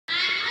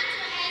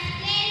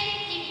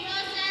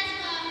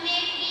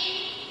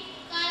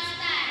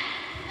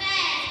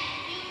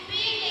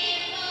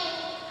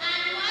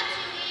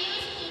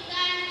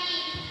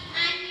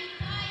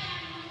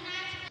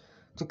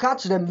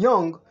catch them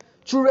young,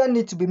 children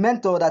need to be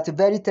mentored at a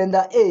very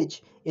tender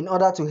age in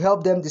order to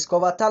help them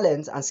discover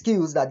talents and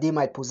skills that they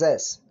might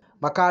possess.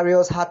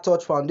 Makarious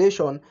Hearttouch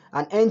Foundation,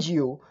 an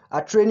NGO,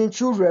 are training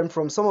children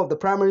from some of the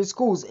primary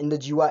schools in the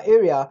Jiwa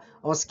area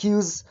on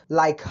skills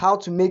like how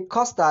to make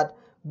custard,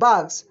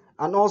 bags,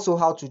 and also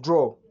how to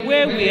draw.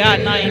 Where we are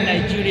now in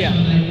Nigeria,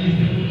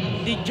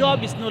 the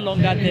job is no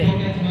longer there.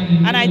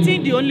 And I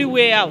think the only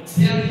way out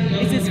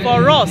is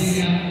for us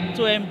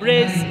to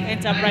embrace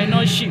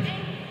entrepreneurship,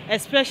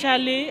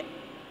 especially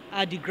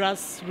at the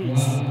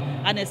grassroots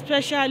and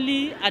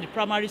especially at the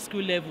primary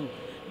school level.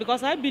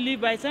 Because I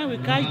believe by the time we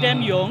catch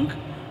them young,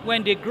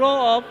 when they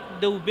grow up,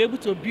 they will be able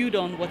to build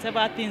on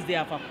whatever things they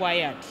have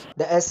acquired.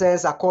 The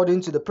essence,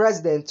 according to the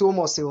president,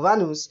 Thomas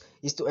Silvanus,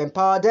 is to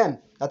empower them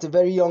at a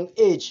very young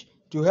age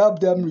to help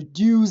them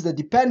reduce the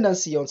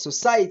dependency on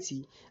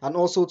society and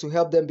also to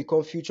help them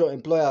become future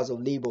employers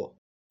of labor.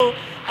 So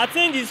I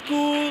think the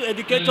school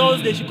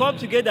educators, they should come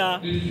together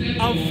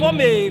and form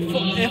a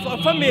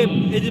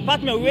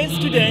department where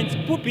students,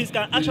 pupils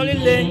can actually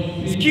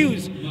learn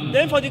skills.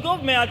 Then for the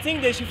government, I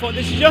think they should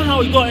join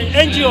hands with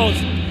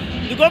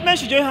NGOs. The government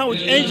should join hands with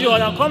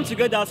NGOs and come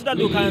together so that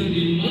we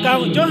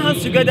can join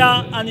hands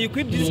together and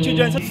equip these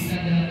children.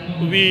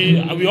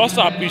 We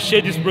also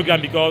appreciate this program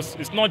because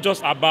it's not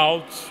just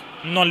about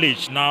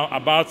knowledge now,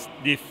 about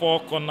the four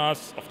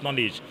corners of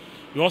knowledge.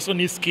 We also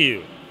need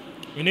skill.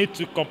 We need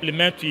to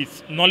complement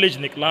with knowledge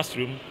in the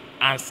classroom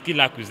and skill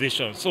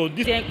acquisition. So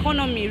the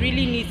economy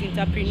really needs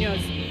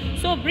entrepreneurs.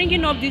 So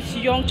bringing up these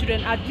young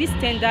children at this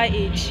tender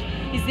age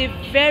is a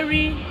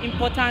very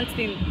important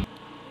thing.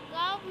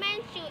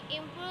 Government should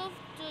improve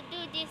to do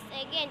this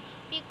again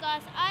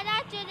because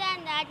other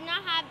children that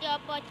not have the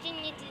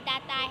opportunity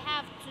that I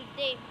have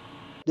today.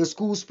 The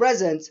schools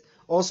present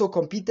also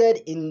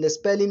competed in the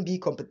spelling bee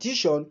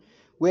competition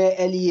where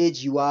LEA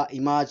Jiwa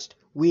emerged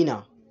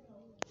winner.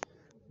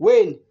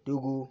 Wayne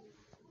Dugu,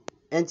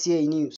 NTA News.